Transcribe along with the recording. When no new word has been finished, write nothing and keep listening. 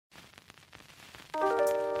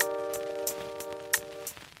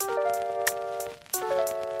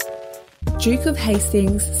Duke of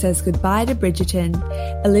Hastings says goodbye to Bridgerton,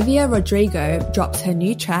 Olivia Rodrigo drops her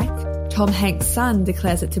new track, Tom Hanks' son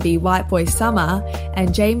declares it to be White Boy Summer,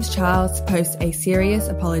 and James Charles posts a serious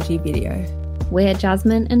apology video. We're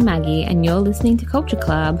Jasmine and Maggie, and you're listening to Culture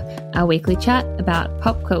Club, our weekly chat about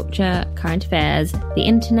pop culture, current affairs, the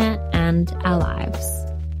internet, and our lives.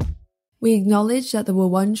 We acknowledge that the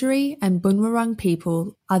Wurundjeri and Bunurong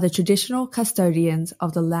people are the traditional custodians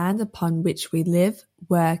of the land upon which we live,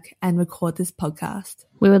 work, and record this podcast.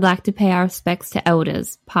 We would like to pay our respects to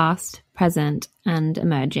elders, past, present, and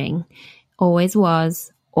emerging. Always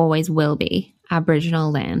was, always will be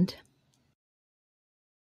Aboriginal land.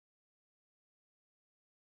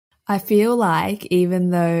 I feel like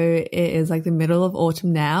even though it is like the middle of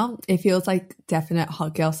autumn now, it feels like definite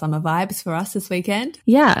hot girl summer vibes for us this weekend.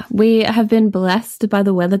 Yeah, we have been blessed by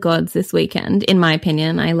the weather gods this weekend, in my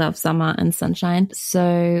opinion. I love summer and sunshine,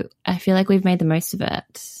 so I feel like we've made the most of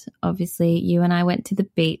it. Obviously, you and I went to the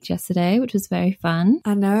beach yesterday, which was very fun.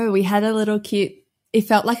 I know, we had a little cute, it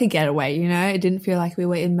felt like a getaway, you know? It didn't feel like we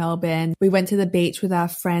were in Melbourne. We went to the beach with our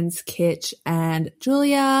friends Kitch and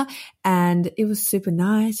Julia, and it was super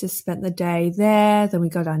nice. Just spent the day there. Then we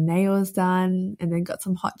got our nails done and then got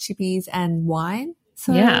some hot chippies and wine.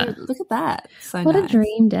 So yeah, look at that. So what nice. A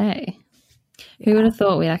dream day. Yeah. Who would have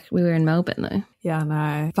thought we were in Melbourne though? Yeah, I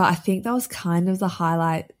know. But I think that was kind of the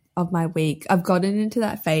highlight of my week. I've gotten into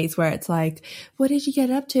that phase where it's like, what did you get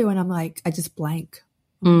up to? And I'm like, I just blank.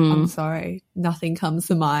 I'm sorry. Nothing comes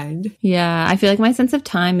to mind. Yeah, I feel like my sense of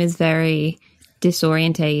time is very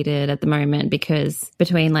disorientated at the moment because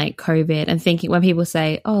between like COVID and thinking when people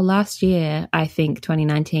say, oh, last year, I think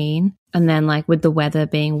 2019, and then like with the weather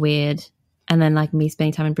being weird and then like me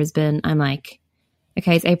spending time in Brisbane, I'm like,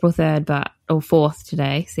 okay, it's April 3rd or 4th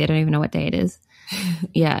today. See, I don't even know what day it is.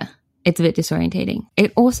 Yeah. It's a bit disorientating.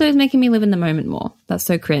 It also is making me live in the moment more. That's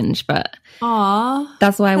so cringe, but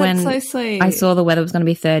that's why when so sweet. I saw the weather was going to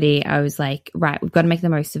be 30, I was like, right, we've got to make the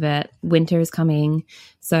most of it. Winter is coming,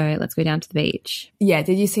 so let's go down to the beach. Yeah,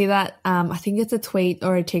 did you see that? I think it's a tweet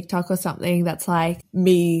or a TikTok or something that's like,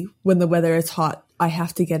 me, when the weather is hot, I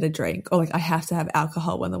have to get a drink, or like I have to have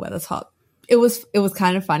alcohol when the weather's hot. It was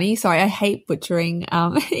kind of funny. Sorry, I hate butchering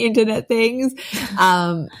internet things.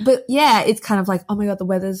 But yeah, it's kind of like, oh my God, the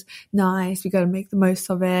weather's nice. We got to make the most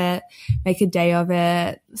of it, make a day of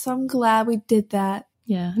it. So I'm glad we did that.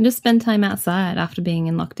 Yeah, and just spend time outside after being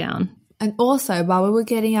in lockdown. And also, while we were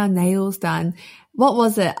getting our nails done, what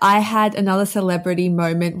was it? I had another celebrity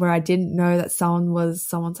moment where I didn't know that someone was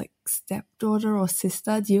someone's like stepdaughter or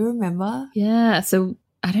sister. Do you remember? Yeah, so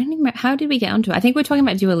I don't even know, how did we get onto it? I think we're talking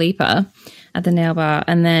about Dua Lipa at the nail bar,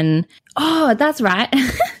 and then, oh, that's right.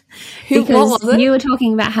 What was it? You were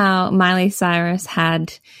talking about how Miley Cyrus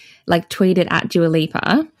had like tweeted at Dua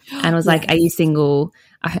Lipa and was like, are you single?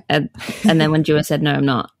 And then when Dua said, no, I'm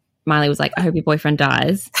not, Miley was like, I hope your boyfriend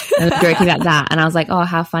dies. And I was joking about that. And I was like, oh,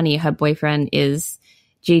 how funny. Her boyfriend is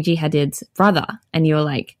Gigi Hadid's brother. And you were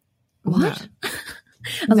like, what? No.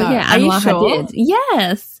 I was like, yeah, are you Anwar sure? Hadid.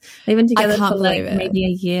 Yes. They've been together for like it. maybe a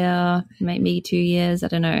year, maybe 2 years. I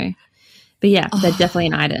don't know. But yeah, they're definitely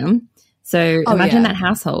an item. So imagine that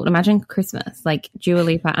household. Imagine Christmas, like Dua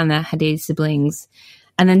Lipa and the Hadid siblings.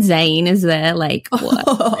 And then Zayn is there, like, what?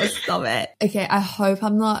 Oh, stop it. Okay, I hope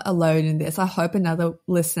I'm not alone in this. I hope another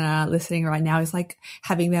listener listening right now is like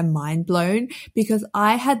having their mind blown, because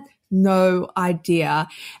I had no idea.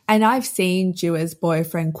 And I've seen Dua's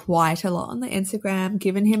boyfriend quite a lot on the Instagram,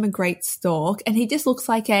 given him a great stalk, and he just looks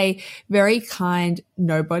like a very kind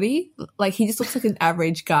nobody. Like, he just looks like an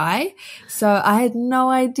average guy. So I had no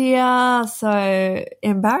idea. So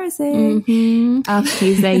embarrassing. Mm-hmm.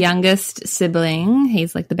 He's their youngest sibling.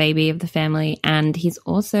 He's like the baby of the family, and he's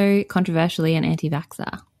also controversially an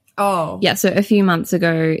anti-vaxxer. Oh. Yeah, so a few months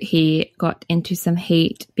ago he got into some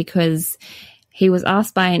heat because he was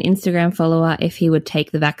asked by an Instagram follower if he would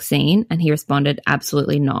take the vaccine, and he responded,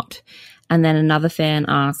 absolutely not. And then another fan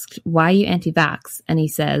asked, why are you anti-vax? And he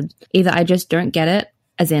said, either I just don't get it,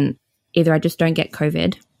 as in either I just don't get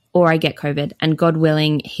COVID, or I get COVID and God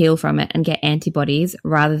willing heal from it and get antibodies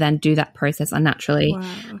rather than do that process unnaturally.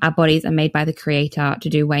 Wow. Our bodies are made by the creator to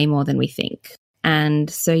do way more than we think. And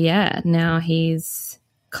so, yeah, now he's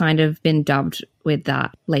kind of been dubbed with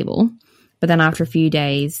that label. But then after a few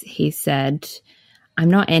days, he said, I'm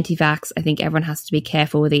not anti-vax. I think everyone has to be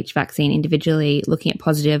careful with each vaccine individually, looking at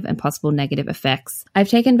positive and possible negative effects. I've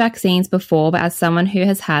taken vaccines before, but as someone who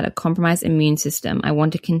has had a compromised immune system, I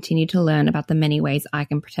want to continue to learn about the many ways I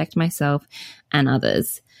can protect myself and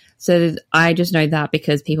others. So I just know that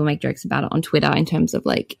because people make jokes about it on Twitter in terms of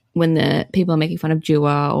like when the people are making fun of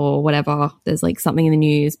Dua or whatever, there's like something in the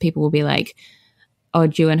news, people will be like, Oh,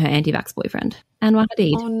 Ju and her anti-vax boyfriend. Anwar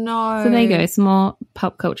Hadid. Oh, no. So there you go. Some more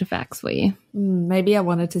pop culture facts for you. Maybe I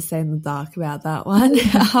wanted to stay in the dark about that one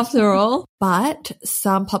after all. But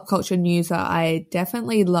some pop culture news that I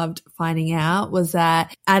definitely loved finding out was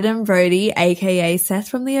that Adam Brody, aka Seth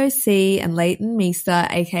from the OC, and Leighton Meester,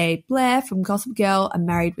 aka Blair from Gossip Girl, are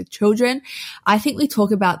married with children. I think we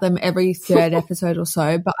talk about them every third episode or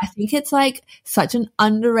so, but I think it's like such an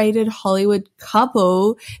underrated Hollywood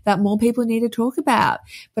couple that more people need to talk about.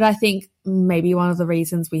 But I think maybe one of the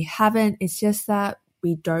reasons we haven't is just that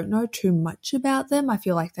we don't know too much about them. I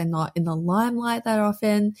feel like they're not in the limelight that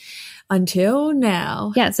often until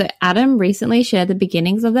now. Yeah, so Adam recently shared the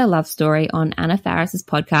beginnings of their love story on Anna Faris's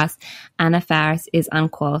podcast, Anna Faris is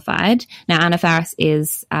Unqualified. Now, Anna Faris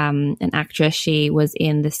is an actress. She was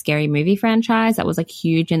in the Scary Movie franchise that was like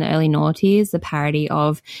huge in the early noughties, the parody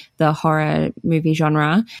of the horror movie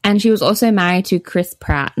genre. And she was also married to Chris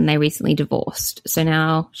Pratt, and they recently divorced. So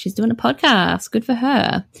now she's doing a podcast. Good for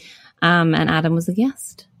her. And Adam was a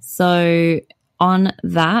guest. So on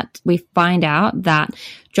that, we find out that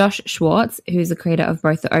Josh Schwartz, who's the creator of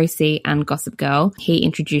both the OC and Gossip Girl, he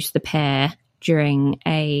introduced the pair during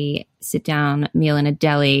a sit-down meal in a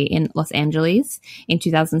deli in Los Angeles in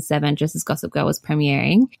 2007, just as Gossip Girl was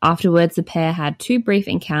premiering. Afterwards, the pair had 2 brief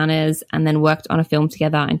encounters and then worked on a film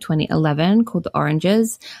together in 2011 called The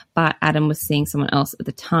Oranges, but Adam was seeing someone else at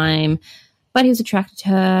the time. But he was attracted to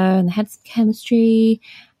her and they had some chemistry.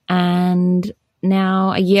 And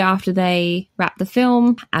now, a year after they wrapped the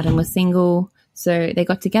film, Adam was single. So they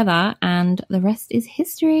got together and the rest is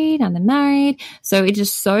history. Now they're married. So it's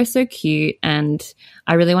just so, so cute. And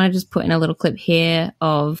I really want to just put in a little clip here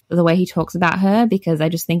of the way he talks about her, because I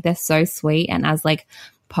just think they're so sweet. And as like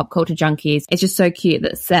pop culture junkies, it's just so cute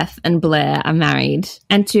that Seth and Blair are married.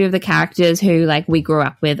 And 2 of the characters who like we grew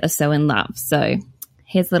up with are so in love. So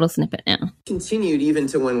here's a little snippet now. Continued even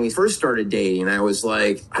to when we first started dating. I was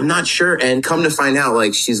like, I'm not sure. And come to find out,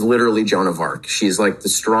 like, she's literally Joan of Arc. She's like the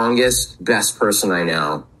strongest, best person I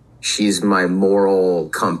know. She's my moral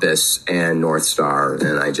compass and North Star.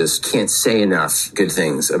 And I just can't say enough good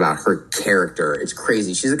things about her character. It's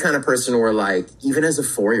crazy. She's the kind of person where, like, even as a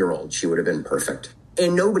 4-year-old, she would have been perfect.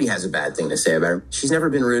 And nobody has a bad thing to say about her. She's never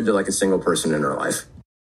been rude to like a single person in her life.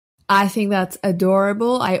 I think that's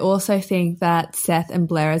adorable. I also think that Seth and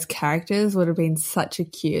Blair as characters would have been such a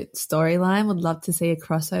cute storyline. Would love to see a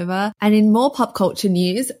crossover. And in more pop culture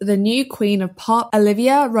news, the new queen of pop,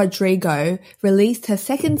 Olivia Rodrigo, released her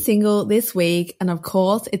 2nd single this week. And of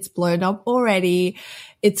course, it's blown up already.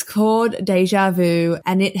 It's called Deja Vu,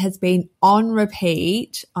 and it has been on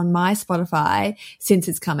repeat on my Spotify since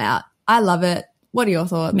it's come out. I love it. What are your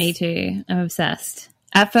thoughts? Me too. I'm obsessed.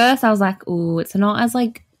 At first, I was like, ooh, it's not as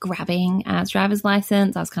like grabbing as Driver's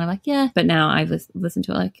License. I was kind of like, yeah. But now I've listened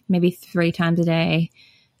to it like maybe 3 times a day.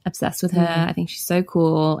 Obsessed with her. I think she's so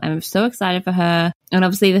cool. I'm so excited for her. And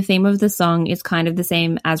obviously the theme of the song is kind of the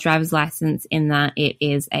same as Driver's License in that it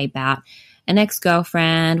is about an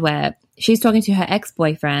ex-girlfriend where she's talking to her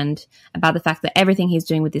ex-boyfriend about the fact that everything he's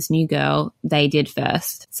doing with this new girl, they did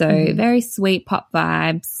first. So very sweet pop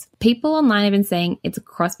vibes. People online have been saying it's a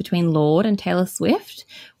cross between Lorde and Taylor Swift,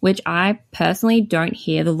 which I personally don't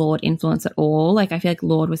hear the Lorde influence at all. Like I feel like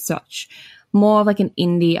Lorde was such more of like an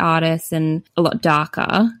indie artist and a lot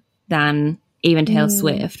darker than even Taylor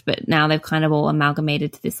Swift. But now they've kind of all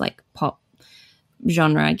amalgamated to this like pop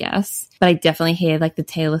genre, I guess. But I definitely hear like the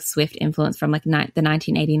Taylor Swift influence from like the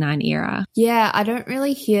 1989 era. Yeah, I don't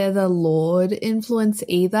really hear the Lorde influence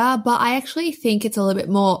either, but I actually think it's a little bit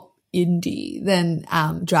more indie than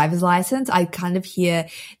Driver's License. I kind of hear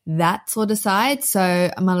that sort of side. So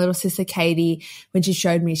my little sister Katie, when she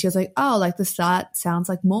showed me, she was like, oh, like the start sounds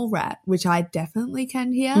like more rap, which I definitely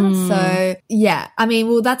can hear. So yeah, I mean,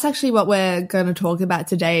 well, that's actually what we're going to talk about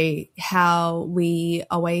today, how we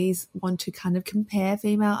always want to kind of compare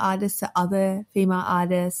female artists to other female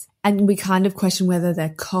artists. And we kind of question whether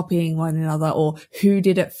they're copying one another or who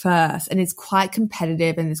did it first. And it's quite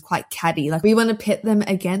competitive and it's quite catty. Like we want to pit them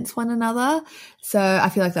against one another. So I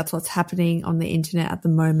feel like that's what's happening on the internet at the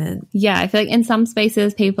moment. Yeah, I feel like in some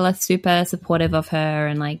spaces people are super supportive of her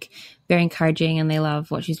and like very encouraging and they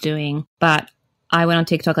love what she's doing. But I went on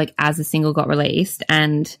TikTok like as the single got released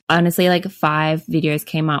and honestly like 5 videos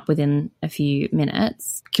came up within a few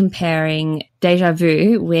minutes comparing Deja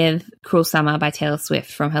Vu with Cruel Summer by Taylor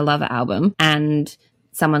Swift from her Lover album. And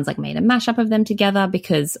someone's like made a mashup of them together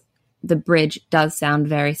because the bridge does sound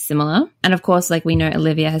very similar. And of course, like we know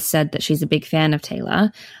Olivia has said that she's a big fan of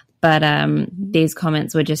Taylor, but these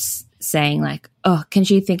comments were just saying like, oh, can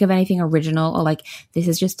she think of anything original? Or like, this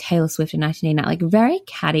is just Taylor Swift in 1989, like very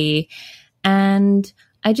catty. And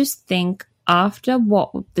I just think after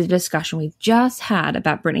what the discussion we just had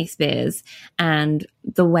about Britney Spears and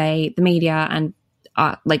the way the media and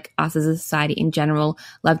like us as a society in general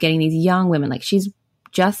love getting these young women, like she's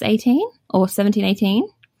just 18 or 17, 18.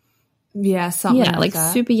 Yeah, something like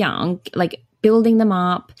that. Super young, like building them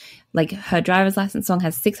up. Like her driver's license song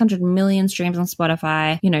has 600 million streams on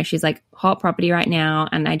Spotify. You know, she's like hot property right now.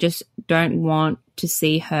 And I just don't want to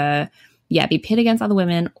see her, be pit against other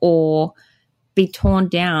women or be torn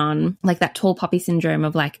down, like that tall poppy syndrome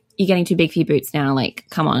of like, you're getting too big for your boots now. Like,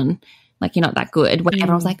 come on. Like, you're not that good. When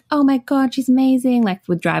everyone's like, oh my God, she's amazing. Like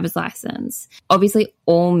with driver's license. Obviously,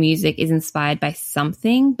 all music is inspired by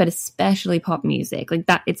something, but especially pop music. Like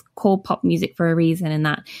that, it's called pop music for a reason, and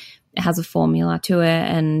that it has a formula to it.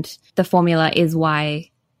 And the formula is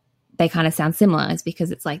why they kind of sound similar, is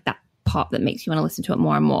because it's like that pop that makes you want to listen to it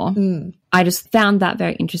more and more. I just found that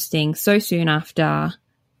very interesting. So soon after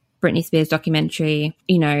Britney Spears documentary,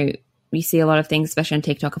 you know, you see a lot of things, especially on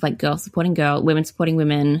TikTok, of like girls supporting girls, women supporting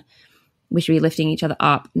women. We should be lifting each other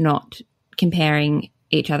up, not comparing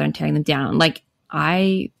each other and tearing them down. Like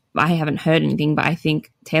I haven't heard anything, but I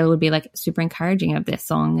think Taylor would be like super encouraging of this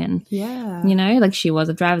song, and you know, like she was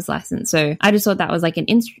a driver's license. So I just thought that was like an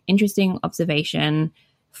interesting observation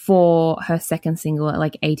for her second single at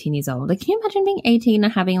like 18 years old. Like, can you imagine being 18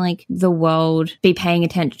 and having like the world be paying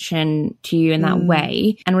attention to you in that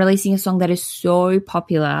way and releasing a song that is so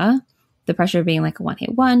popular? The pressure of being like a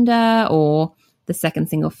one-hit wonder or the second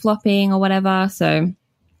single flopping or whatever. So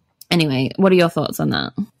anyway, what are your thoughts on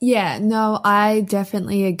that? Yeah, no, I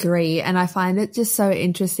definitely agree. And I find it just so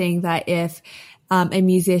interesting that if a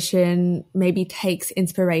musician maybe takes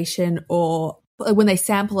inspiration or when they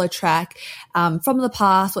sample a track from the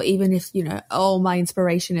past, or even if, you know, oh, my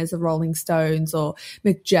inspiration is the Rolling Stones or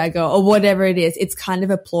Mick Jagger or whatever it is, it's kind of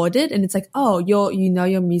applauded. And it's like, oh, you know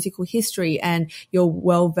your musical history and you're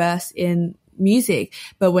well versed in music.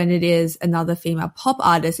 But when it is another female pop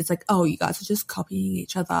artist, it's like, oh, you guys are just copying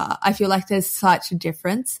each other. I feel like there's such a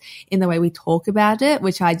difference in the way we talk about it,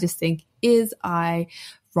 which I just think is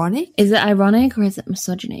ironic. Is it ironic or is it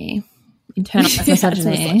misogyny? Internalized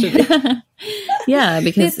misogyny. Yeah,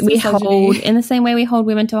 because we hold, in the same way we hold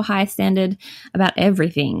women to a higher standard about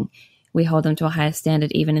everything, we hold them to a higher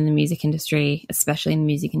standard even in the music industry, especially in the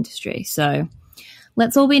music industry. So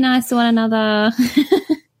let's all be nice to one another.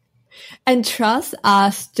 And trust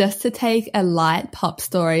us just to take a light pop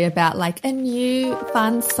story about like a new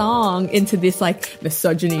fun song into this like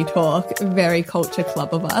misogyny talk. Very culture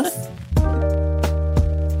club of us.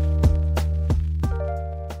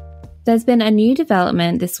 There's been a new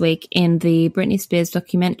development this week in the Britney Spears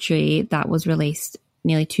documentary that was released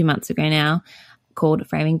nearly 2 months ago now, called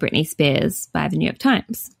Framing Britney Spears by the New York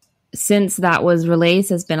Times. Since that was released,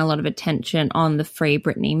 there's been a lot of attention on the Free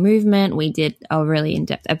Britney movement. We did a really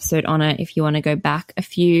in-depth episode on it if you want to go back a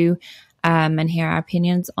few and hear our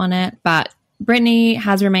opinions on it. But Britney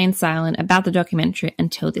has remained silent about the documentary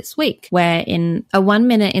until this week, where in a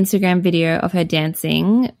 1-minute Instagram video of her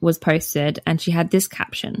dancing was posted, and she had this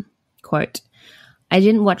caption, quote, "I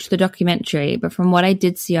didn't watch the documentary, but from what I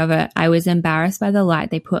did see of it, I was embarrassed by the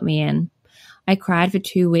light they put me in. I cried for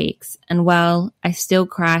 2 weeks, and well, I still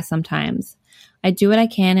cry sometimes. I do what I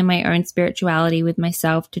can in my own spirituality with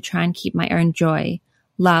myself to try and keep my own joy,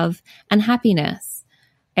 love, and happiness.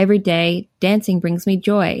 Every day, dancing brings me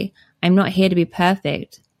joy. I'm not here to be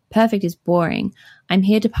perfect. Perfect is boring. I'm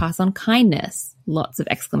here to pass on kindness." Lots of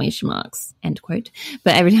exclamation marks, end quote.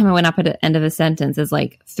 But every time I went up at the end of a sentence, there's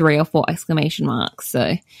like 3 or 4 exclamation marks.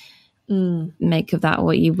 So make of that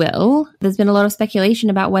what you will. There's been a lot of speculation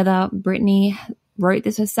about whether Britney wrote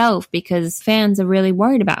this herself, because fans are really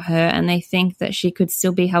worried about her and they think that she could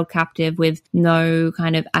still be held captive with no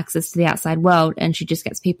kind of access to the outside world, and she just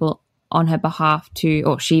gets people on her behalf to,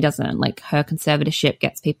 or she doesn't, like her conservatorship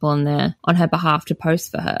gets people in there on her behalf to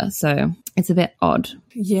post for her. So it's a bit odd.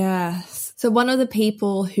 Yes. So one of the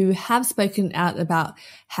people who have spoken out about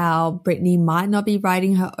how Britney might not be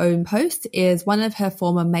writing her own post is one of her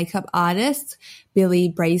former makeup artists,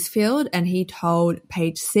 Billy Bracefield, and he told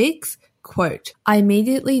Page Six, quote, "I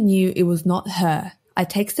immediately knew it was not her. I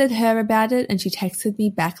texted her about it and she texted me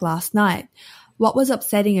back last night. What was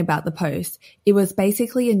upsetting about the post? It was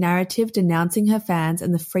basically a narrative denouncing her fans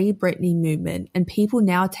and the Free Britney movement, and people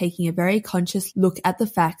now taking a very conscious look at the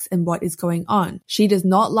facts and what is going on. She does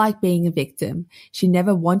not like being a victim. She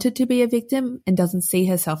never wanted to be a victim and doesn't see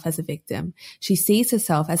herself as a victim. She sees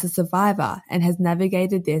herself as a survivor and has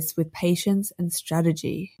navigated this with patience and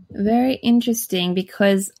strategy." Very interesting,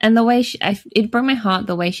 because, and the way it broke my heart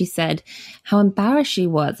the way she said how embarrassed she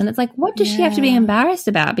was. And it's like, what does she have to be embarrassed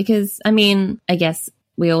about? Because, I mean, I guess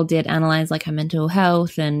we all did analyze like her mental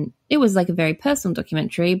health, and it was like a very personal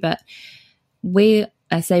documentary, but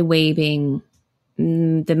I say we being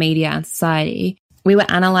the media and society, we were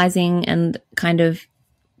analyzing and kind of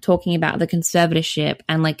talking about the conservatorship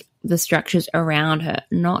and like the structures around her,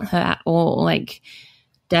 not her at all. Like,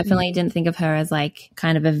 definitely didn't think of her as like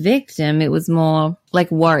kind of a victim. It was more like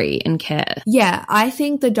worry and care. Yeah, I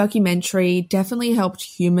think the documentary definitely helped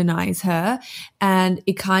humanize her, and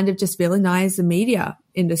it kind of just villainized the media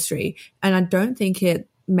industry. And I don't think it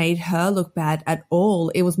made her look bad at all.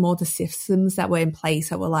 It was more the systems that were in place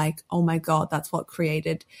that were like, oh my God, that's what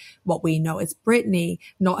created what we know as Britney,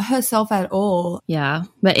 not herself at all. Yeah.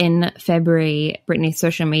 But in February, Britney's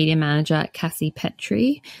social media manager, Cassie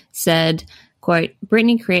Petrie, said, quote,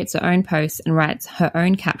 Britney creates her own posts and writes her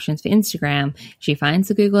own captions for Instagram. She finds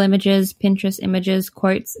the Google images, Pinterest images,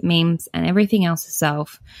 quotes, memes, and everything else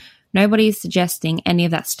herself. Nobody is suggesting any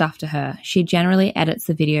of that stuff to her. She generally edits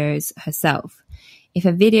the videos herself. If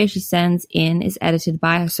a video she sends in is edited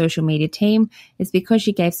by her social media team, it's because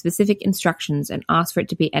she gave specific instructions and asked for it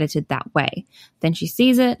to be edited that way. Then she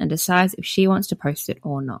sees it and decides if she wants to post it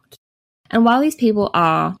or not. And while these people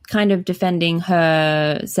are kind of defending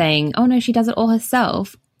her, saying, oh no, she does it all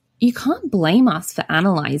herself, you can't blame us for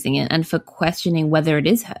analyzing it and for questioning whether it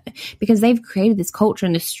is her, because they've created this culture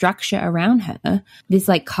and this structure around her, this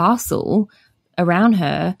like castle around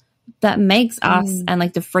her that makes us and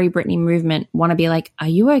like the Free Britney movement want to be like, are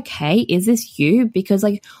you okay? Is this you? Because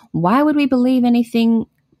like, why would we believe anything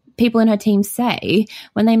people in her team say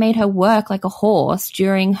when they made her work like a horse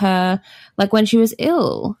during her, like when she was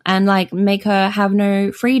ill, and like make her have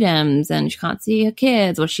no freedoms and she can't see her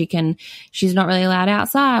kids, or she's not really allowed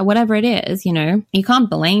outside, whatever it is, you know? You can't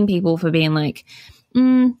blame people for being like,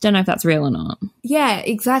 don't know if that's real or not. Yeah,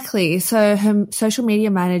 exactly. So her social media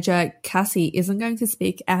manager, Cassie, isn't going to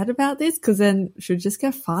speak out about this because then she'd just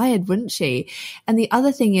get fired, wouldn't she? And the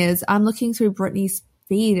other thing is, I'm looking through Britney's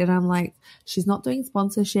feed and I'm like, she's not doing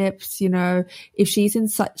sponsorships, you know, if she's in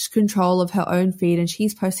such control of her own feed and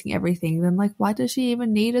she's posting everything, then like, why does she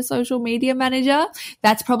even need a social media manager?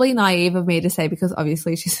 That's probably naive of me to say because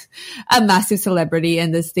obviously she's a massive celebrity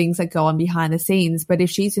and there's things that go on behind the scenes. But if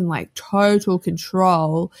she's in like total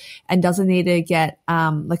control and doesn't need to get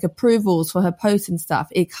like approvals for her posts and stuff,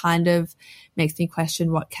 it kind of makes me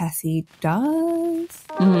question what Cassie does.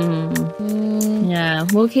 Yeah,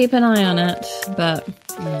 we'll keep an eye on it, but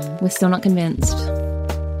we're still not convinced.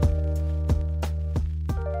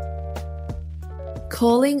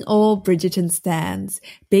 Calling all Bridgerton stans.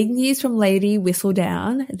 Big news from Lady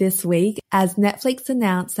Whistledown this week as Netflix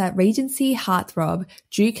announced that Regency heartthrob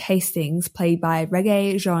Duke Hastings, played by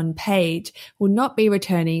Regé Jean Page, will not be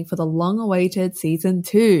returning for the long-awaited season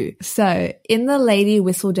 2. So, in the Lady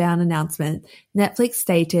Whistledown announcement, Netflix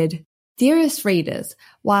stated, Dearest readers,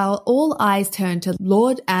 while all eyes turn to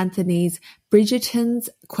Lord Anthony's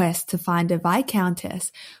Bridgerton's quest to find a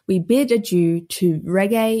Viscountess, we bid adieu to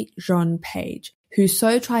Regé Jean Page, who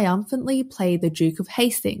so triumphantly played the Duke of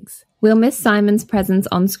Hastings. We'll miss Simon's presence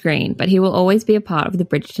on screen, but he will always be a part of the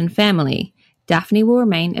Bridgerton family. Daphne will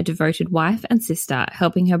remain a devoted wife and sister,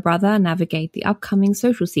 helping her brother navigate the upcoming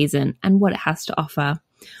social season and what it has to offer.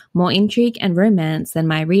 More intrigue and romance than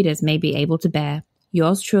my readers may be able to bear.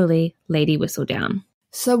 Yours truly, Lady Whistledown.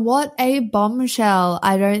 So what a bombshell.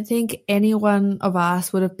 I don't think any one of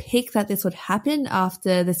us would have picked that this would happen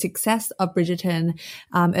after the success of Bridgerton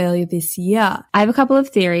earlier this year. I have a couple of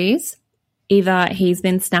theories. Either he's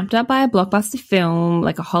been snapped up by a blockbuster film,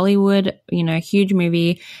 like a Hollywood, you know, huge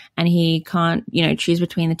movie, and he can't, you know, choose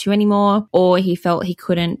between the two anymore, or he felt he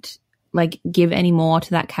couldn't like give any more to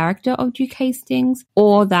that character of Duke Hastings,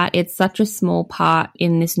 or that it's such a small part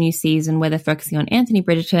in this new season where they're focusing on Anthony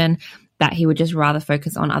Bridgerton that he would just rather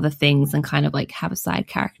focus on other things and kind of like have a side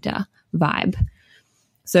character vibe.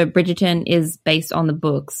 So Bridgerton is based on the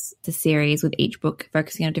books, the series, with each book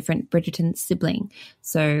focusing on a different Bridgerton sibling.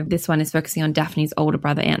 So this one is focusing on Daphne's older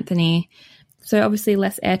brother, Anthony. So obviously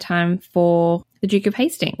less airtime for the Duke of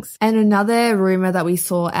Hastings. And another rumor that we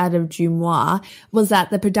saw out of Dumois was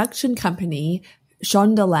that the production company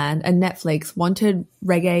Shondaland and Netflix wanted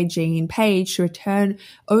Regé Jean Page to return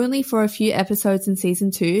only for a few episodes in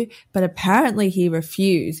season 2, but apparently he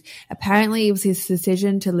refused. Apparently it was his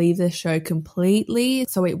decision to leave the show completely,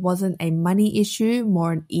 so it wasn't a money issue,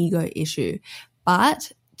 more an ego issue.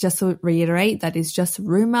 But just to reiterate, that is just a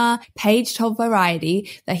rumor. Page told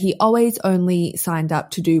Variety that he always only signed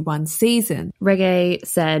up to do one season. Regé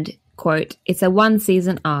said, quote, it's a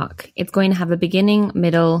one-season arc. It's going to have a beginning,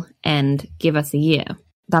 middle, end. Give us a year.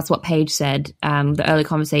 That's what Paige said the early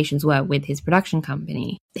conversations were with his production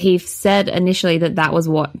company. He said initially that was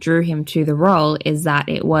what drew him to the role, is that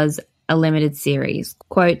it was a limited series.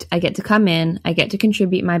 Quote, I get to come in, I get to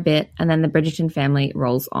contribute my bit, and then the Bridgerton family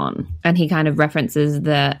rolls on. And he kind of references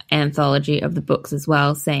the anthology of the books as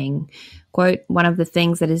well, saying, quote, one of the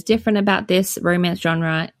things that is different about this romance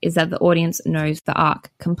genre is that the audience knows the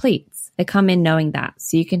arc completes. They come in knowing that,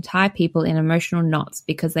 so you can tie people in emotional knots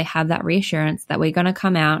because they have that reassurance that we're going to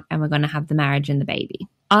come out and we're going to have the marriage and the baby.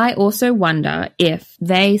 I also wonder if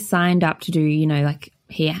they signed up to do, you know, like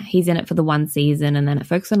he's in it for the one season and then it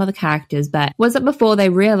focuses on other characters, but was it before they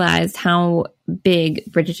realized how big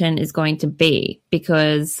Bridgerton is going to be?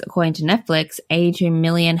 Because according to Netflix, 82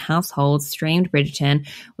 million households streamed Bridgerton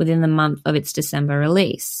within the month of its December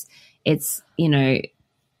release. It's, you know,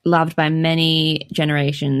 loved by many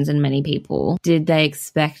generations and many people. Did they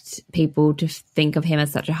expect people to think of him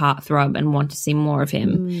as such a heartthrob and want to see more of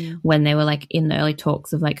him when they were like in the early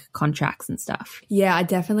talks of like contracts and stuff? Yeah, I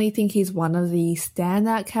definitely think he's one of the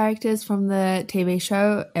standout characters from the TV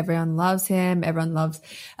show. Everyone loves him. Everyone loves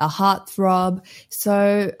a heartthrob.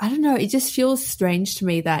 So I don't know. It just feels strange to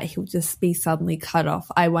me that he'll just be suddenly cut off.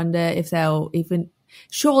 I wonder if they'll even,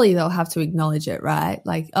 surely they'll have to acknowledge it, right?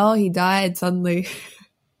 Like, oh, he died suddenly.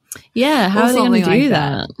 Yeah, how are they going to do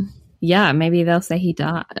that? Yeah, maybe they'll say he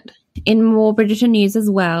died. In more Bridgerton news as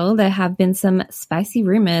well, there have been some spicy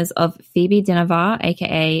rumors of Phoebe Dynevor,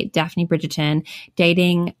 aka Daphne Bridgerton,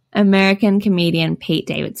 dating American comedian Pete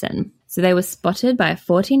Davidson. So they were spotted by a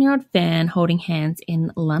 14-year-old fan holding hands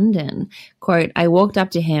in London. Quote, I walked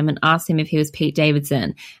up to him and asked him if he was Pete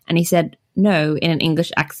Davidson, and he said no in an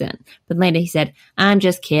English accent. But later he said, I'm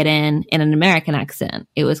just kidding, in an American accent.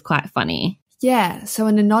 It was quite funny. Yeah, so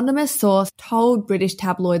an anonymous source told British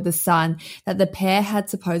tabloid The Sun that the pair had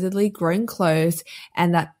supposedly grown close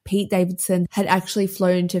and that Pete Davidson had actually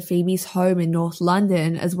flown to Phoebe's home in North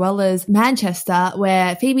London as well as Manchester,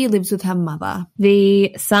 where Phoebe lives with her mother.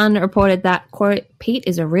 The Sun reported that, quote, Pete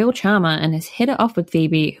is a real charmer and has hit it off with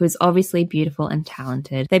Phoebe, who is obviously beautiful and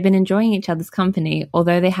talented. They've been enjoying each other's company,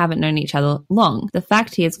 although they haven't known each other long. The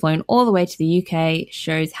fact he has flown all the way to the UK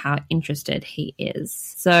shows how interested he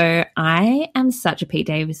is. So I am such a Pete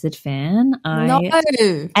Davidson fan.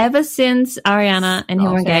 Ever since Ariana and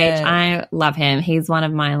him were engaged, I love him. He's one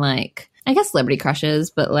of my, like, I guess celebrity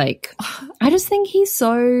crushes, but like, I just think he's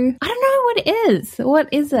so, I don't know what it is. What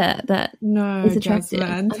is it that is attractive?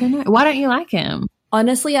 Jasmine. I don't know. Why don't you like him?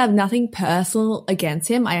 Honestly, I have nothing personal against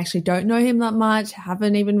him. I actually don't know him that much.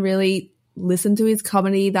 Haven't even really listened to his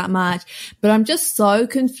comedy that much, but I'm just so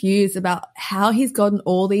confused about how he's gotten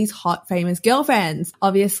all these hot, famous girlfriends.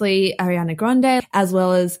 Obviously, Ariana Grande, as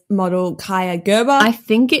well as model Kaya Gerber. I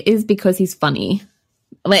think it is because he's funny.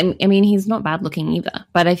 Like, I mean, he's not bad looking either,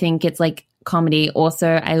 but I think it's like comedy. Also,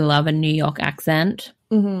 I love a New York accent.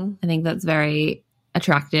 I think that's very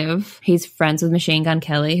attractive. He's friends with Machine Gun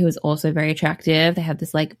Kelly, who is also very attractive. They have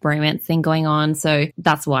this like bromance thing going on, so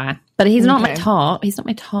that's why. But he's not my top. He's not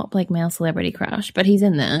my top like male celebrity crush, but he's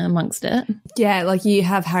in there amongst it. Yeah, like you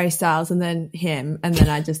have Harry Styles and then him, and then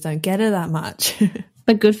I just don't get it that much.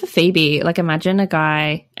 But good for Phoebe. Like, imagine a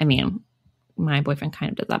guy, I mean, my boyfriend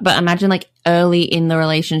kind of does that, but imagine like early in the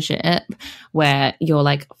relationship where you're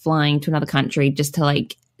like flying to another country just to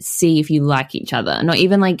like see if you like each other. Not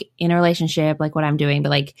even like in a relationship like what I'm doing, but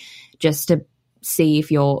like just to see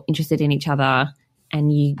if you're interested in each other,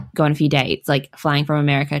 and you go on a few dates, like flying from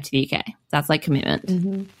America to the UK. That's like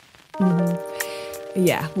commitment.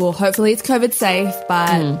 Yeah, well, hopefully it's COVID safe,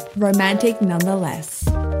 but romantic nonetheless.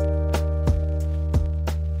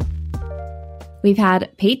 We've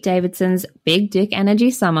had Pete Davidson's Big Dick Energy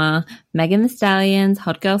Summer, Megan Thee Stallion's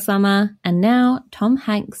Hot Girl Summer, and now Tom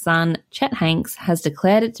Hanks' son, Chet Hanks, has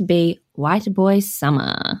declared it to be White Boy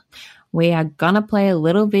Summer. We are gonna play a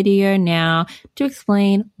little video now to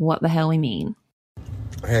explain what the hell we mean.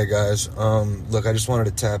 Hey guys, look, I just wanted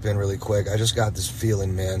to tap in really quick. I just got this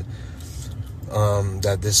feeling, man,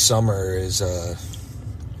 that this summer is,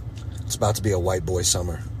 it's about to be a white boy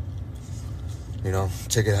summer. You know,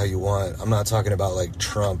 take it how you want. I'm not talking about like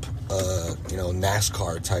Trump,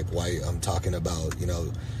 NASCAR type white. I'm talking about,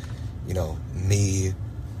 me,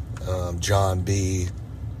 John B.,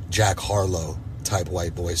 Jack Harlow type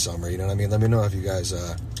white boy summer. You know what I mean? Let me know if you guys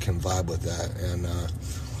can vibe with that, and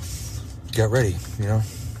get ready,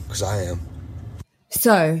 because I am.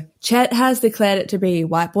 So, Chet has declared it to be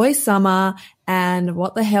White Boy Summer, and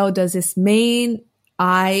what the hell does this mean?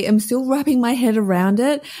 I am still wrapping my head around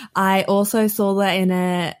it. I also saw that in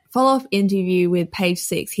a follow-up interview with Page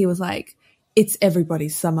 6, he was like, it's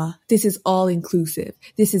everybody's summer. This is all inclusive.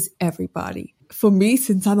 This is everybody. for me,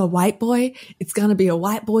 since I'm a white boy, it's going to be a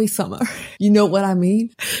white boy summer. You know what I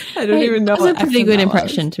mean? I don't even know. That's a pretty good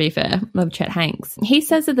impression, to be fair, of Chet Hanks. He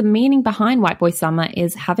says that the meaning behind white boy summer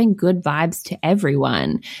is having good vibes to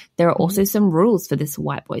everyone. There are also some rules for this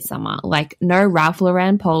white boy summer, like no Ralph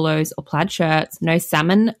Lauren polos or plaid shirts, no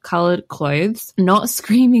salmon colored clothes, not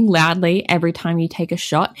screaming loudly every time you take a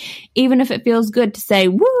shot, even if it feels good to say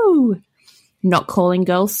woo, not calling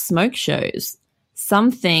girls smoke shows.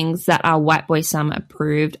 Some things that are white boy summer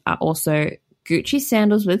approved are also Gucci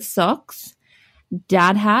sandals with socks,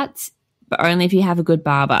 dad hats, but only if you have a good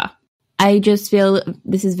barber. I just feel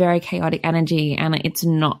this is very chaotic energy and it's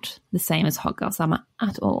not the same as hot girl summer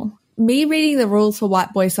at all. Me reading the rules for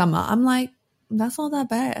white boy summer, I'm like, that's not that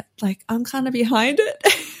bad. Like, I'm kind of behind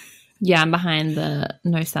it. Yeah, I'm behind the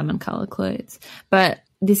no salmon color clothes. But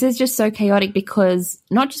this is just so chaotic because,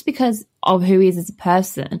 not just because of who he is as a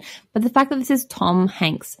person, but the fact that this is Tom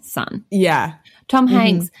Hanks' son. Yeah. Tom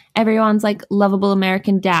Hanks, everyone's like lovable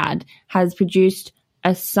American dad, has produced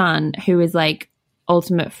a son who is like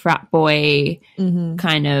ultimate frat boy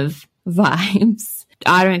kind of vibes.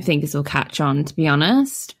 I don't think this will catch on, to be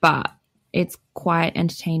honest, but it's quite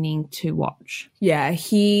entertaining to watch. Yeah,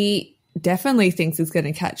 he definitely thinks it's going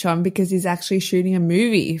to catch on because he's actually shooting a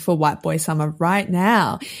movie for White Boy Summer right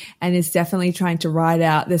now and is definitely trying to ride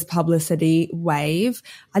out this publicity wave.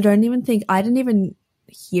 I didn't even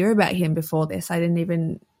hear about him before this. I didn't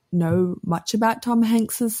even know much about Tom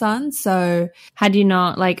Hanks' son. So had you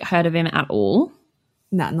not like heard of him at all?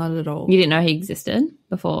 No, not at all. You didn't know he existed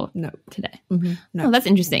before today? No. Oh, that's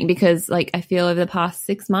interesting because like I feel over the past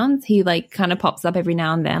 6 months he like kind of pops up every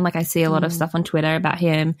now and then. Like I see a lot of stuff on Twitter about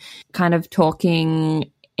him kind of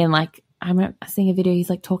talking in like, I'm seeing a video, he's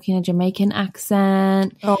like talking a Jamaican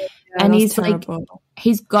accent. Oh, yeah, and he's terrible. like,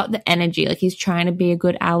 he's got the energy. Like he's trying to be a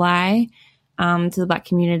good ally to the Black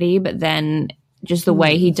community, but then just the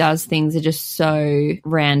way he does things are just so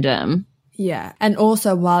random. Yeah. And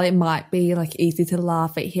also, while it might be like easy to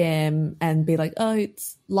laugh at him and be like, oh,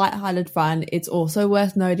 it's lighthearted fun, it's also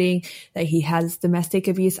worth noting that he has domestic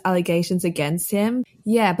abuse allegations against him.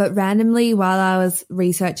 Yeah. But randomly, while I was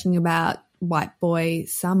researching about White Boy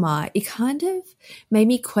Summer, it kind of made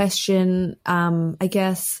me question, I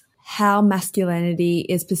guess, how masculinity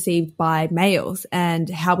is perceived by males and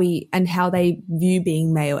how they view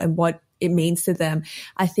being male and what it means to them.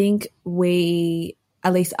 I think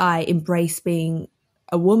at least I embrace being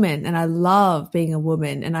a woman and I love being a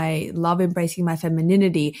woman and I love embracing my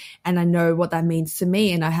femininity and I know what that means to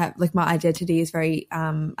me and I have like my identity is very,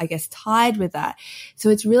 I guess, tied with that. So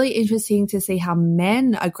it's really interesting to see how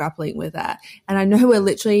men are grappling with that. And I know we're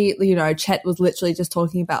literally, Chet was literally just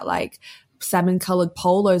talking about like salmon colored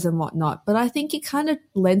polos and whatnot, but I think it kind of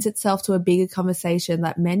lends itself to a bigger conversation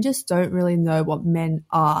that men just don't really know what men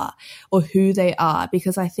are or who they are,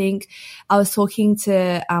 because I think I was talking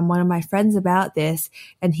to one of my friends about this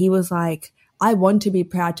and he was like, I want to be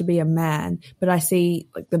proud to be a man, but I see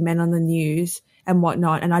like the men on the news and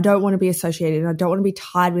whatnot and I don't want to be associated and I don't want to be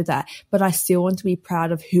tied with that, but I still want to be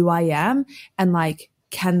proud of who I am and like,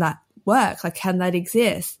 can that work? Like, can that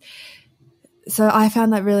exist? So I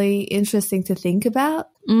found that really interesting to think about.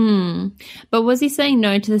 But was he saying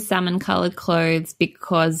no to the salmon-colored clothes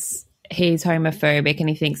because he's homophobic and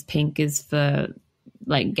he thinks pink is for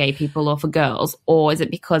like gay people or for girls? Or is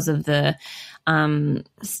it because of the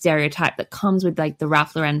stereotype that comes with like the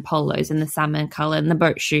Ralph Lauren polos and the salmon color and the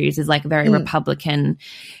boat shoes is like a very Republican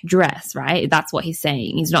dress, right? That's what he's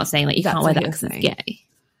saying. He's not saying like you can't wear that because it's gay.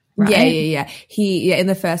 Right? Yeah. He in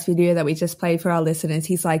the first video that we just played for our listeners,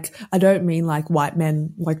 he's like, I don't mean like white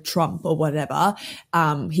men like Trump or whatever.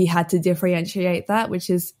 He had to differentiate that,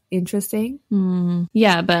 which is interesting.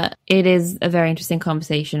 Yeah, but it is a very interesting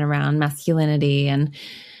conversation around masculinity and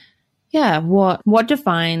what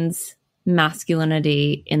defines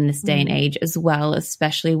masculinity in this day and age as well,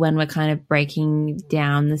 especially when we're kind of breaking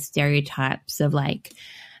down the stereotypes of like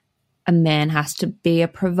a man has to be a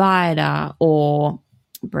provider or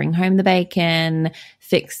bring home the bacon,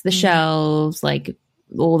 fix the shelves, like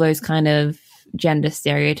all those kind of gender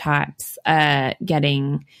stereotypes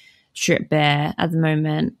getting stripped bare at the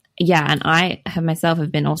moment. Yeah, and I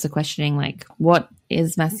have been also questioning like what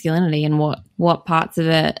is masculinity and what parts of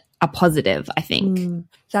it are positive, I think.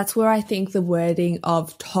 That's where I think the wording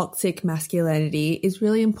of toxic masculinity is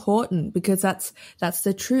really important because that's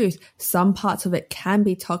the truth. Some parts of it can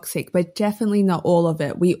be toxic, but definitely not all of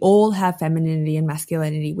it. We all have femininity and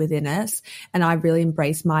masculinity within us, and I really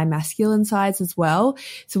embrace my masculine sides as well.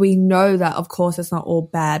 So we know that, of course, it's not all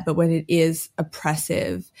bad, but when it is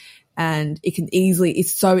oppressive and it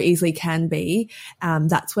so easily can be.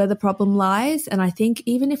 That's where the problem lies. And I think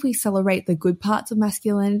even if we celebrate the good parts of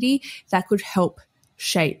masculinity, that could help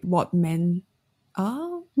shape what men are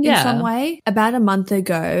in some way. About a month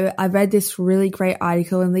ago, I read this really great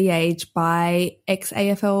article in The Age by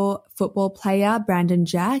ex-AFL football player Brandon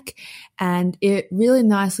Jack, and it really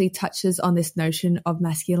nicely touches on this notion of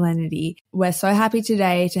masculinity. We're so happy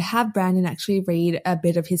today to have Brandon actually read a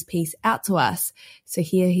bit of his piece out to us. So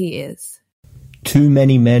here he is. Too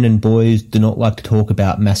many men and boys do not like to talk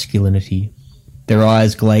about masculinity. Their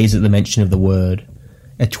eyes glaze at the mention of the word.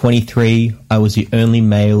 At 23, I was the only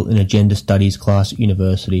male in a gender studies class at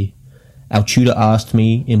university. Our tutor asked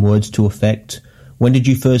me, in words to effect, "When did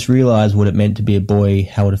you first realise what it meant to be a boy,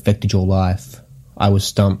 how it affected your life?" I was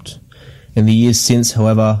stumped. In the years since,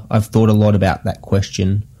 however, I've thought a lot about that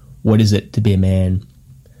question. What is it to be a man?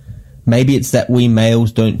 Maybe it's that we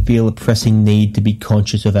males don't feel a pressing need to be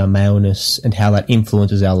conscious of our maleness and how that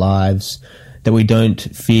influences our lives, that we don't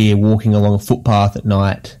fear walking along a footpath at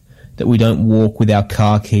night, that we don't walk with our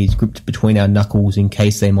car keys gripped between our knuckles in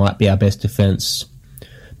case they might be our best defence.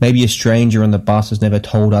 Maybe a stranger on the bus has never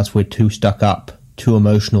told us we're too stuck up, too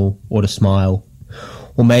emotional, or to smile.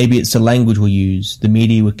 Or maybe it's the language we use, the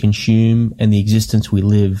media we consume, and the existence we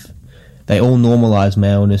live. They all normalise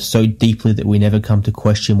maleness so deeply that we never come to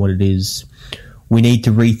question what it is. We need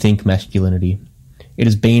to rethink masculinity. It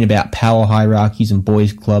has been about power hierarchies and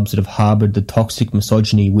boys' clubs that have harboured the toxic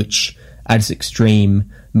misogyny which, at its extreme,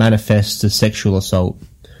 manifests as sexual assault.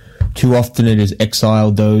 Too often it has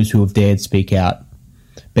exiled those who have dared speak out.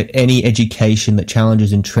 But any education that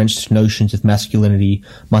challenges entrenched notions of masculinity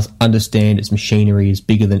must understand its machinery is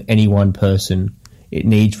bigger than any one person. It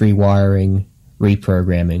needs rewiring,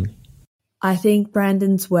 reprogramming. I think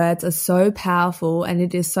Brandon's words are so powerful, and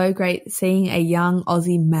it is so great seeing a young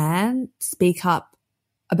Aussie man speak up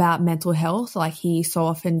about mental health like he so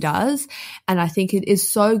often does. And I think it is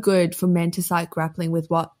so good for men to start grappling with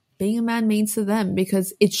what being a man means to them,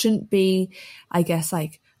 because it shouldn't be, I guess,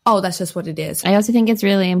 like, oh, that's just what it is. I also think it's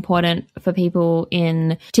really important for people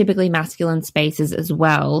in typically masculine spaces as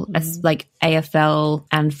well, as like AFL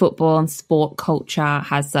and football and sport culture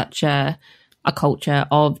has such a culture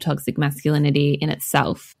of toxic masculinity in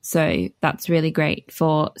itself. So that's really great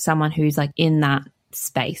for someone who's like in that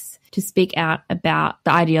space to speak out about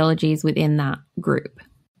the ideologies within that group.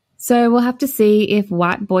 So we'll have to see if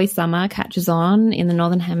White Boy Summer catches on in the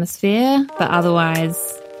Northern Hemisphere, but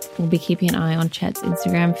otherwise we'll be keeping an eye on Chet's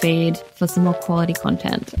Instagram feed for some more quality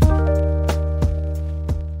content.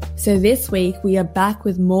 So this week we are back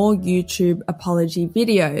with more YouTube apology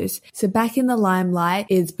videos. So back in the limelight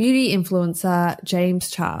is beauty influencer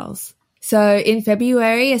James Charles. So in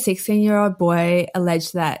February, a 16-year-old boy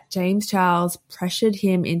alleged that James Charles pressured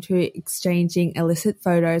him into exchanging illicit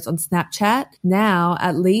photos on Snapchat. Now,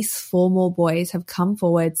 at least 4 more boys have come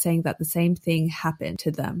forward saying that the same thing happened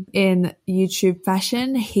to them. In YouTube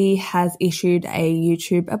fashion, he has issued a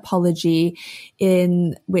YouTube apology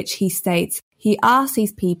in which he states he asked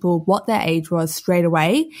these people what their age was straight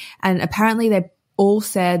away, and apparently they all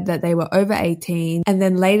said that they were over 18 and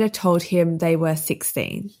then later told him they were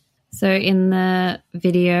 16. So in the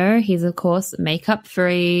video, he's of course makeup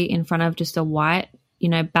free in front of just a white,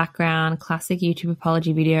 background, classic YouTube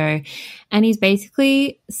apology video. And he's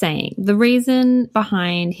basically saying the reason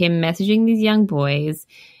behind him messaging these young boys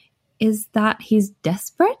is that he's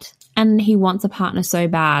desperate and he wants a partner so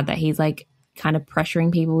bad that he's like kind of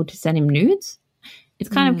pressuring people to send him nudes. It's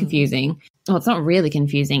kind of confusing. Well, it's not really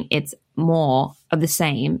confusing. It's more of the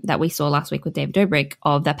same that we saw last week with David Dobrik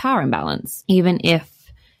of that power imbalance. Even if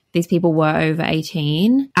these people were over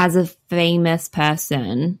 18, as a famous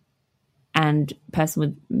person and person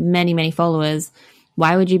with many, many followers,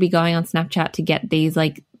 why would you be going on Snapchat to get these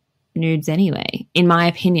like nudes anyway? In my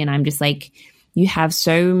opinion, I'm just like, you have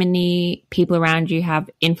so many people around you, you have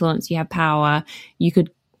influence, you have power, you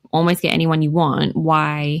could almost get anyone you want.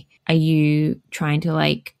 Why are you trying to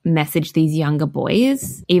like message these younger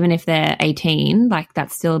boys? Even if they're 18, like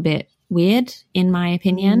that's still a bit weird, in my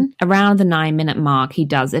opinion. Around the 9-minute mark, he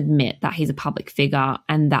does admit that he's a public figure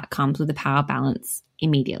and that comes with a power balance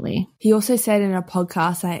immediately. He also said in a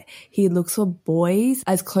podcast that he looks for boys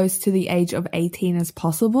as close to the age of 18 as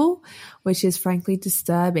possible, which is frankly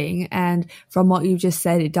disturbing. And from what you just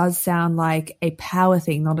said, it does sound like a power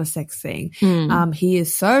thing, not a sex thing. He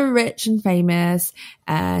is so rich and famous,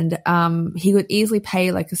 and he would easily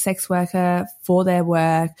pay like a sex worker for their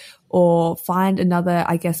work or find another,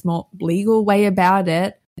 I guess, more legal way about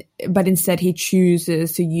it. but instead he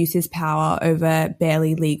chooses to use his power over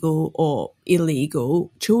barely legal or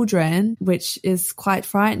illegal children, which is quite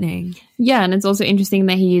frightening. Yeah, and it's also interesting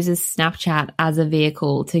that he uses Snapchat as a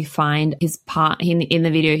vehicle to find his part. In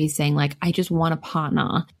the video, he's saying, like, I just want a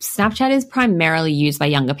partner. Snapchat is primarily used by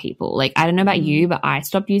younger people. Like, I don't know about you, but I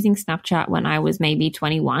stopped using Snapchat when I was maybe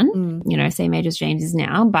 21, you know, same age as James is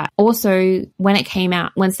now. But also when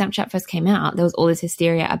Snapchat first came out, there was all this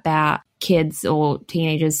hysteria about kids or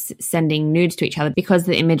teenagers sending nudes to each other because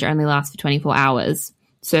the image only lasts for 24 hours.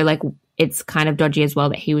 So, like, it's kind of dodgy as well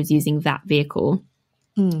that he was using that vehicle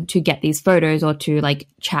to get these photos or to, like,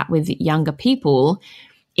 chat with younger people.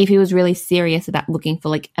 If he was really serious about looking for,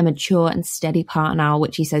 like, a mature and steady partner,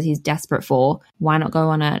 which he says he's desperate for, why not go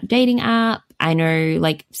on a dating app? I know,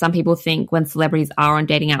 like, some people think when celebrities are on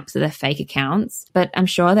dating apps that they're fake accounts, but I'm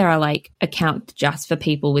sure there are, like, accounts just for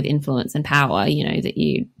people with influence and power, you know, that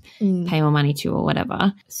you pay more money to or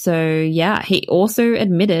whatever. So, yeah, he also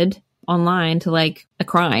admitted online to, like, a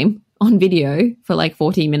crime on video for like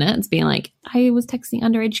 14 minutes, being like, I was texting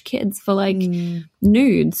underage kids for like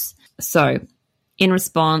nudes. So in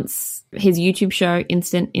response, his YouTube show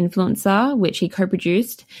Instant Influencer, which he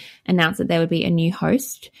co-produced, announced that there would be a new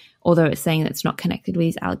host, although it's saying that it's not connected with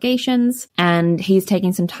these allegations. And he's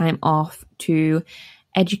taking some time off to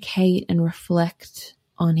educate and reflect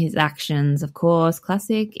on his actions. Of course,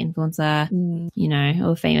 classic influencer, you know,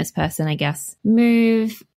 or famous person, I guess,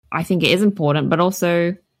 move. I think it is important, but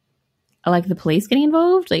also I like the police getting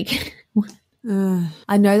involved. Like,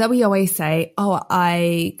 I know that we always say, oh,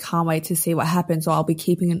 I can't wait to see what happens, or I'll be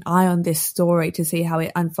keeping an eye on this story to see how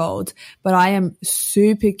it unfolds. But I am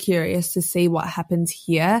super curious to see what happens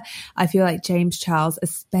here. I feel like James Charles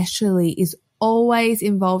especially is always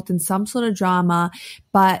involved in some sort of drama,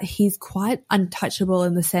 but he's quite untouchable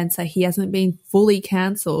in the sense that he hasn't been fully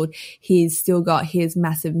cancelled. He's still got his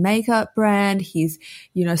massive makeup brand. He's,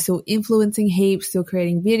 you know, still influencing heaps, still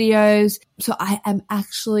creating videos. So I am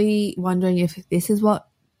actually wondering if this is what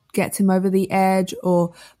gets him over the edge,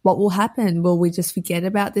 or what will happen. Will we just forget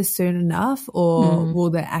about this soon enough, or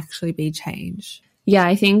will there actually be change? Yeah,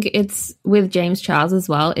 I think it's with James Charles as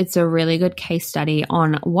well. It's a really good case study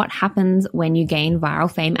on what happens when you gain viral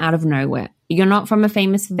fame out of nowhere. You're not from a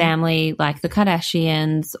famous family like the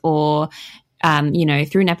Kardashians, or, you know,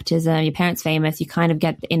 through nepotism, your parents famous, you kind of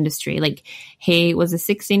get the industry. Like, he was a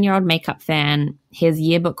 16-year-old makeup fan. His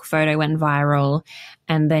yearbook photo went viral,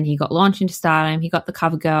 and then he got launched into stardom. He got the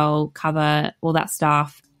CoverGirl cover, all that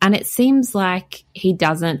stuff. And it seems like he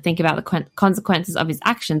doesn't think about the consequences of his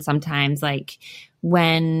actions sometimes. Like,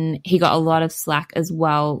 when he got a lot of slack as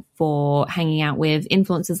well for hanging out with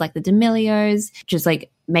influencers like the D'Amelios, just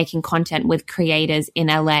like making content with creators in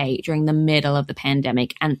LA during the middle of the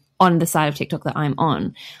pandemic. And on the side of TikTok that I'm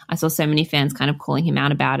on, I saw so many fans kind of calling him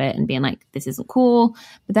out about it and being like, this isn't cool.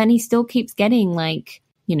 But then he still keeps getting, like,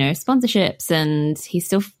 you know, sponsorships, and he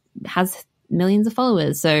still has millions of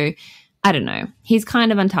followers. So I don't know. He's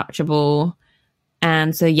kind of untouchable.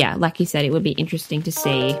 And so, yeah, like you said, it would be interesting to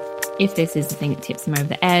see if this is the thing that tips him over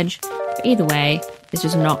the edge. But either way, it's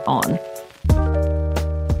just not on.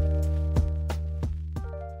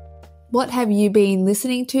 What have you been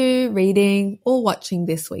listening to, reading, or watching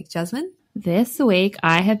this week, Jasmine? This week,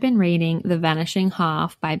 I have been reading The Vanishing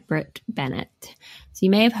Half by Brit Bennett. So you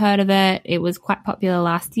may have heard of it. It was quite popular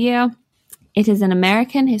last year. It is an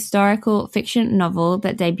American historical fiction novel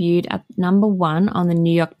that debuted at #1 on the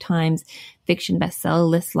New York Times fiction bestseller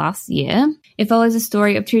list last year. It follows the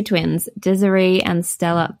story of two twins, Desiree and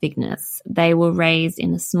Stella Vignes. They were raised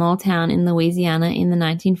in a small town in Louisiana in the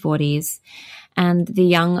 1940s, and the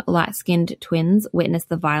young light-skinned twins witnessed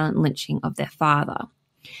the violent lynching of their father.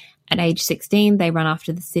 At age 16, they run off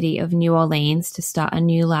to the city of New Orleans to start a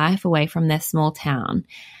new life away from their small town.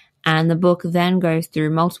 And the book then goes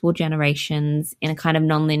through multiple generations in a kind of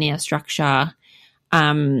non-linear structure.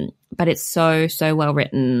 But it's so, so well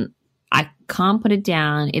written. I can't put it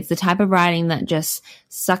down. It's the type of writing that just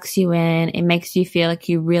sucks you in. It makes you feel like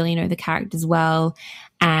you really know the characters well.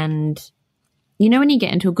 And you know when you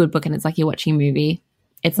get into a good book and it's like you're watching a movie?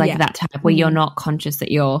 It's like that type where you're not conscious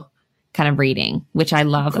that you're kind of reading, which I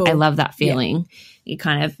love. Cool. I love that feeling. Yeah. It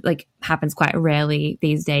kind of like happens quite rarely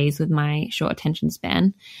these days with my short attention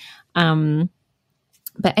span.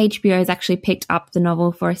 But HBO has actually picked up the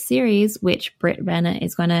novel for a series, which Brit Bennett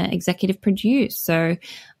is going to executive produce. So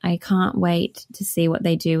I can't wait to see what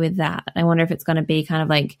they do with that. I wonder if it's going to be kind of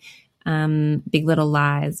like Big Little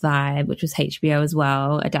Lies vibe, which was HBO as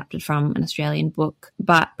well, adapted from an Australian book.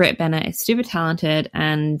 But Brit Bennett is super talented,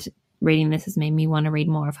 and reading this has made me want to read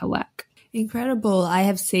more of her work. Incredible. I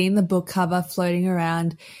have seen the book cover floating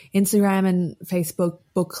around Instagram and Facebook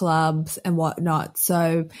book clubs and whatnot.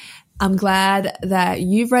 So I'm glad that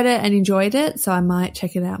you've read it and enjoyed it. So I might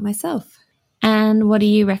check it out myself. And what are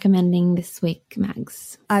you recommending this week,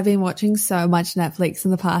 Mags? I've been watching so much Netflix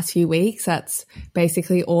in the past few weeks. That's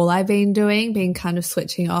basically all I've been doing, been kind of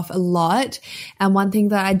switching off a lot. And one thing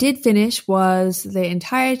that I did finish was the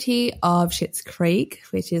entirety of Schitt's Creek,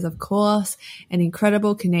 which is, of course, an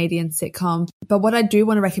incredible Canadian sitcom. But what I do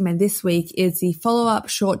want to recommend this week is the follow-up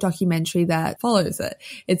short documentary that follows it.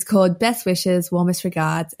 It's called Best Wishes, Warmest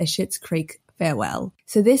Regards, A Schitt's Creek Farewell.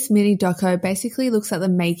 So this mini doco basically looks at the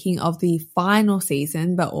making of the final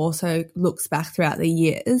season, but also looks back throughout the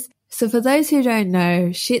years. So for those who don't know,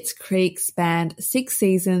 Schitt's Creek spanned 6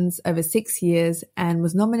 seasons over 6 years and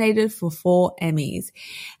was nominated for 4 Emmys.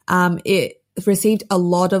 It received a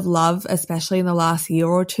lot of love, especially in the last year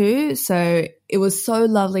or two. So it was so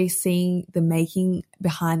lovely seeing the making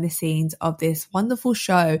behind the scenes of this wonderful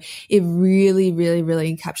show. It really, really,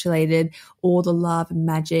 really encapsulated all the love and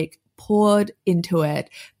magic poured into it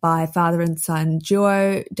by father and son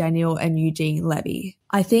duo Daniel and Eugene Levy.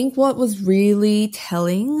 I think what was really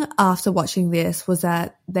telling after watching this was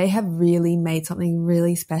that they have really made something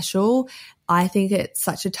really special. I think it's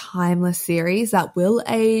such a timeless series that will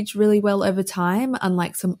age really well over time.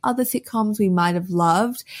 Unlike some other sitcoms we might have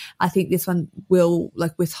loved, I think this one will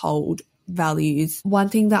withhold values. One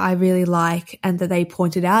thing that I really like and that they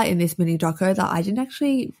pointed out in this mini doco that I didn't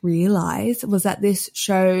actually realize was that this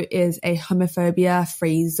show is a homophobia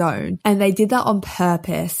free zone, and they did that on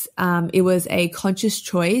purpose. It was a conscious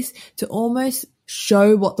choice to almost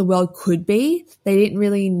show what the world could be. They didn't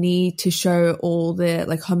really need to show all the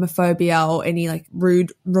homophobia or any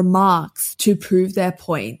rude remarks to prove their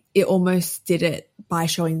point. It almost did it by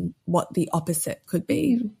showing what the opposite could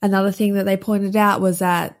be. Another thing that they pointed out was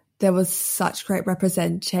that there was such great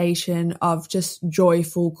representation of just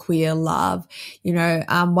joyful queer love.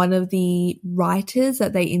 One of the writers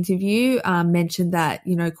that they interview mentioned that,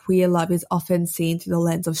 queer love is often seen through the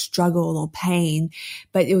lens of struggle or pain,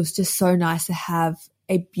 but it was just so nice to have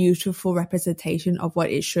a beautiful representation of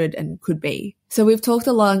what it should and could be. So we've talked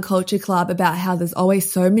a lot on Culture Club about how there's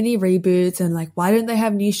always so many reboots and why don't they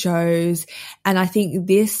have new shows? And I think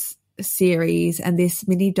this series and this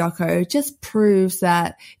mini doco just proves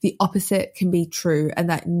that the opposite can be true and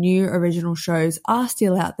that new original shows are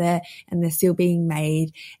still out there and they're still being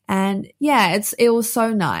made. And yeah, it was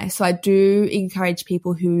so nice. So I do encourage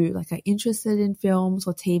people who are interested in films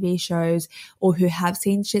or TV shows or who have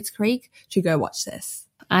seen Schitt's Creek to go watch this.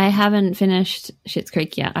 I haven't finished Schitt's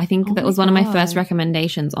Creek yet. I think that was one of my first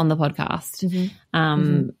recommendations on the podcast.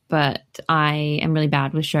 But I am really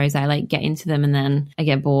bad with shows. I get into them and then I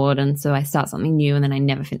get bored, and so I start something new and then I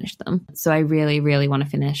never finish them. So I really, really want to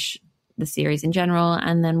finish the series in general,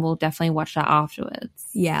 and then we'll definitely watch that afterwards.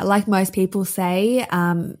 Yeah, like most people say,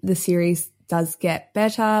 the series does get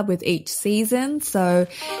better with each season. So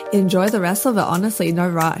enjoy the rest of it. Honestly, no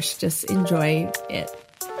rush. Just enjoy it.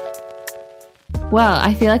 Well,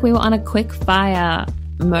 I feel like we were on a quick fire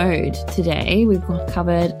mode today. We've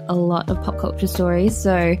covered a lot of pop culture stories,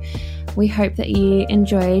 so we hope that you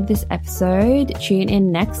enjoyed this episode. Tune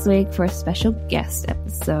in next week for a special guest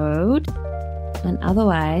episode, and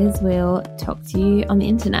otherwise we'll talk to you on the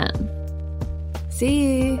internet.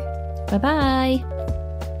 See you. Bye-bye.